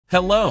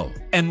Hello,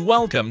 and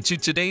welcome to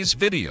today's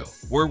video,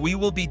 where we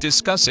will be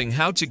discussing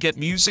how to get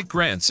music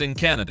grants in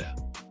Canada.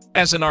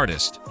 As an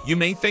artist, you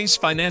may face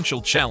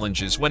financial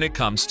challenges when it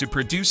comes to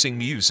producing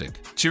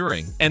music,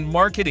 touring, and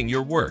marketing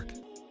your work.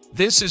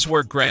 This is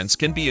where grants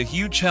can be a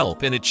huge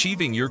help in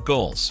achieving your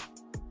goals.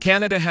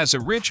 Canada has a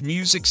rich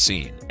music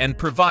scene and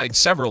provides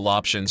several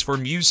options for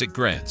music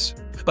grants,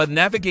 but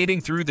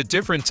navigating through the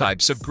different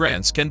types of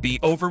grants can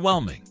be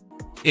overwhelming.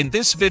 In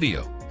this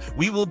video,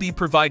 we will be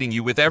providing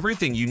you with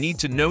everything you need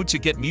to know to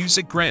get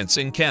music grants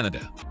in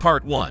Canada.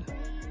 Part 1.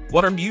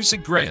 What are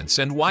music grants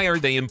and why are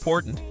they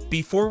important?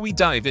 Before we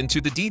dive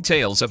into the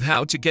details of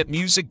how to get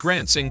music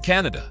grants in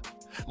Canada,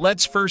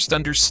 let's first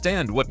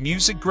understand what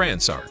music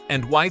grants are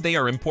and why they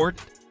are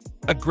important.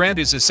 A grant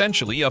is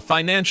essentially a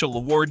financial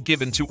award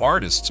given to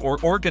artists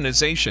or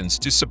organizations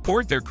to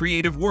support their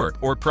creative work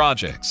or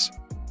projects.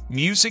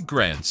 Music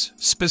grants,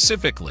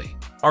 specifically,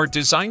 are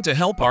designed to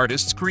help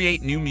artists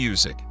create new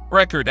music,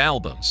 record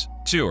albums,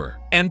 tour,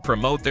 and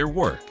promote their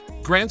work.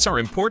 Grants are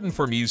important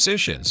for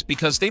musicians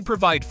because they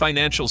provide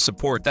financial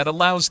support that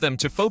allows them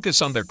to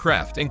focus on their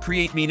craft and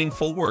create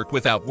meaningful work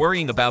without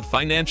worrying about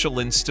financial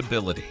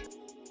instability.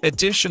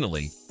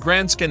 Additionally,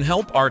 grants can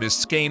help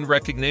artists gain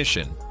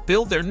recognition,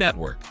 build their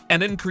network,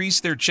 and increase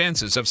their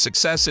chances of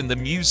success in the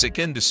music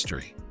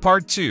industry.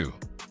 Part 2.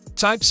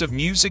 Types of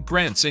music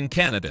grants in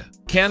Canada.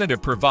 Canada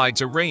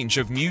provides a range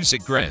of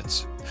music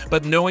grants,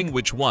 but knowing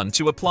which one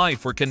to apply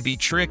for can be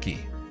tricky.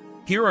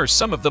 Here are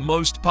some of the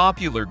most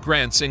popular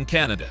grants in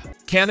Canada.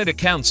 Canada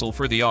Council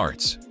for the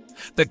Arts.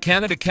 The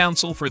Canada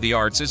Council for the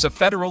Arts is a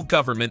federal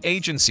government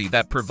agency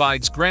that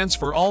provides grants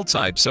for all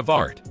types of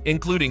art,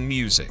 including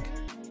music.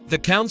 The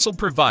council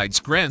provides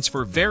grants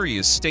for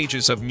various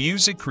stages of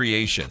music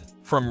creation,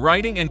 from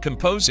writing and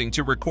composing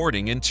to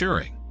recording and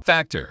touring.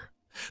 Factor.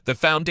 The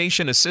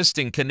foundation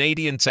assisting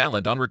Canadian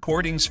talent on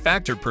recordings.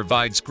 Factor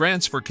provides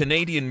grants for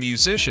Canadian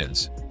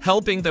musicians,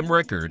 helping them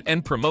record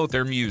and promote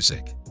their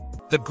music.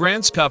 The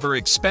grants cover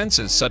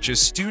expenses such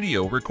as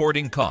studio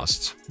recording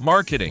costs,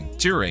 marketing,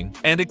 touring,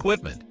 and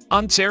equipment.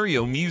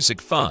 Ontario Music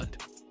Fund.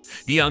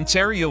 The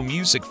Ontario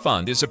Music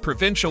Fund is a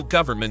provincial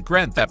government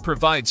grant that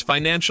provides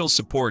financial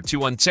support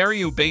to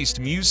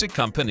Ontario-based music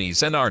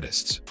companies and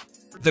artists.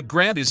 The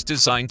grant is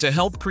designed to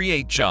help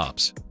create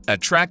jobs,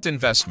 attract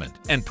investment,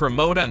 and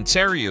promote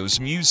Ontario's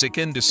music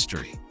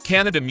industry.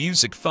 Canada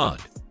Music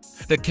Fund.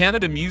 The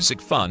Canada Music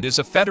Fund is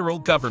a federal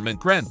government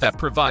grant that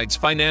provides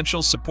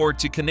financial support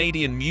to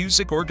Canadian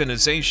music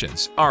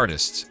organizations,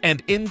 artists,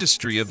 and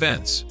industry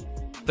events.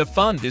 The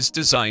fund is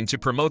designed to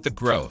promote the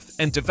growth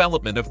and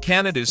development of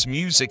Canada's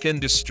music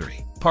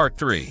industry. Part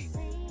 3.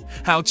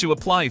 How to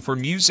apply for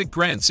music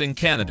grants in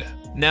Canada.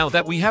 Now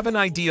that we have an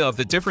idea of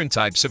the different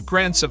types of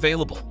grants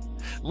available,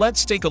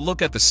 let's take a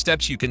look at the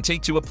steps you can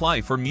take to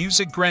apply for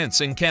music grants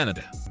in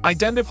Canada.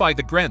 Identify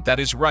the grant that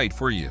is right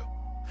for you.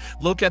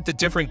 Look at the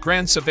different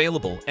grants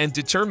available and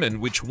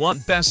determine which one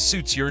best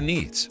suits your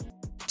needs.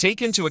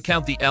 Take into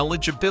account the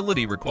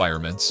eligibility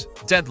requirements,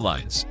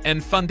 deadlines,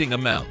 and funding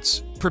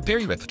amounts. Prepare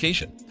your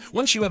application.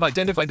 Once you have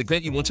identified the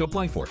grant you want to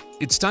apply for,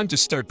 it's time to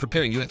start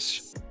preparing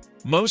yours.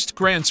 Most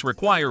grants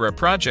require a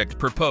project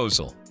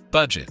proposal,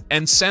 budget,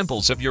 and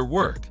samples of your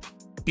work.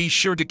 Be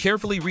sure to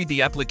carefully read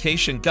the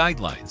application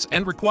guidelines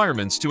and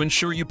requirements to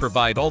ensure you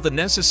provide all the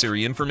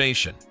necessary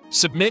information.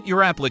 Submit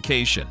your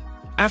application.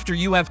 After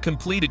you have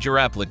completed your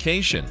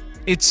application,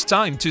 it's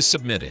time to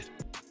submit it.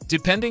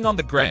 Depending on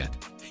the grant,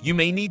 you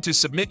may need to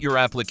submit your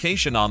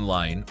application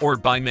online or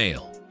by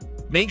mail.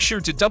 Make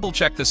sure to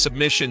double-check the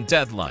submission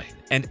deadline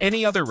and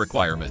any other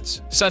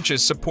requirements, such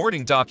as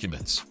supporting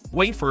documents.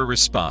 Wait for a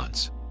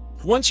response.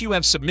 Once you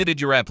have submitted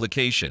your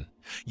application,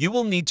 you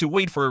will need to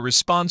wait for a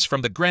response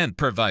from the grant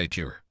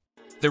provider.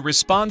 The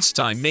response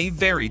time may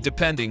vary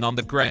depending on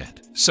the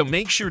grant, so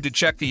make sure to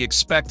check the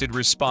expected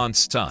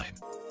response time.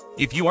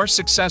 If you are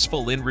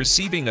successful in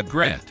receiving a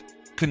grant,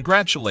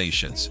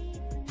 congratulations!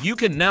 You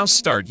can now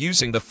start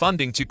using the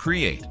funding to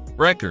create,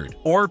 record,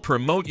 or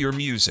promote your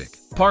music.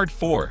 Part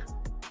 4.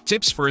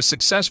 Tips for a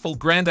successful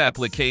grant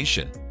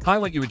application.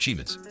 Highlight your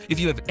achievements. If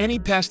you have any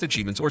past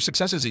achievements or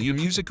successes in your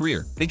music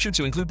career, make sure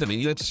to include them in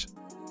your tips.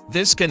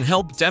 This can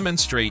help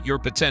demonstrate your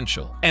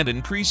potential and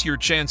increase your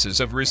chances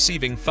of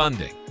receiving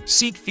funding.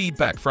 Seek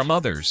feedback from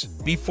others.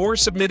 Before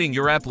submitting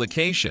your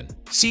application,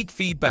 seek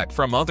feedback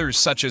from others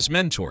such as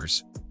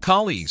mentors,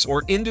 colleagues,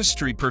 or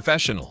industry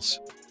professionals.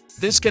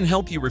 This can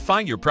help you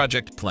refine your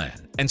project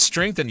plan and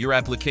strengthen your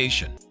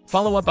application.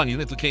 Follow up on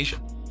your application.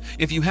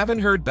 If you haven't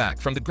heard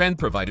back from the grant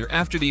provider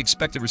after the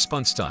expected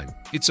response time,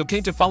 it's okay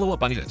to follow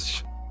up on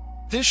it.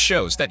 This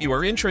shows that you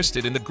are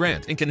interested in the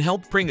grant and can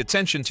help bring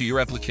attention to your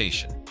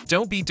application.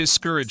 Don't be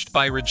discouraged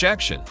by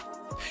rejection.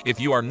 If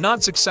you are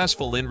not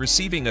successful in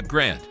receiving a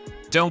grant,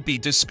 don't be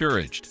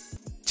discouraged.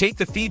 Take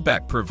the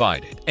feedback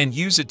provided and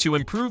use it to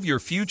improve your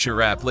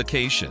future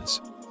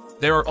applications.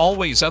 There are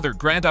always other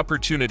grant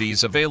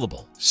opportunities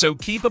available, so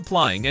keep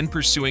applying and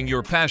pursuing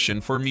your passion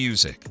for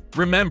music.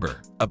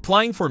 Remember,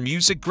 applying for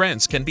music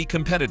grants can be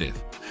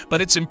competitive,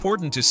 but it's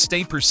important to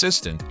stay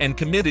persistent and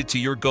committed to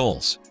your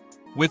goals.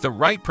 With the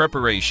right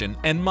preparation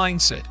and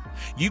mindset,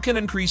 you can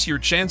increase your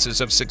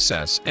chances of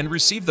success and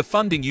receive the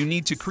funding you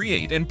need to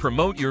create and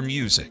promote your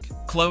music.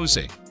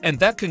 Closing. And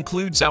that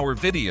concludes our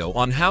video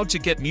on how to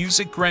get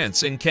music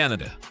grants in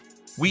Canada.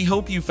 We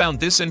hope you found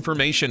this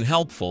information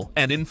helpful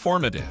and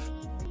informative.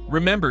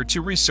 Remember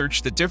to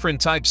research the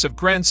different types of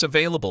grants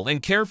available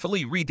and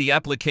carefully read the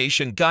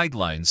application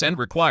guidelines and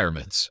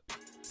requirements.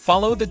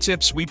 Follow the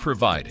tips we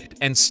provided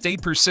and stay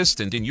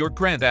persistent in your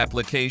grant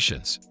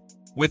applications.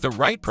 With the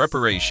right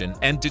preparation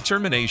and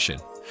determination,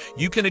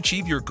 you can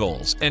achieve your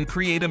goals and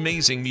create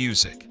amazing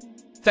music.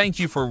 Thank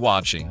you for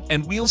watching,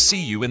 and we'll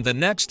see you in the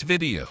next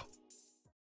video.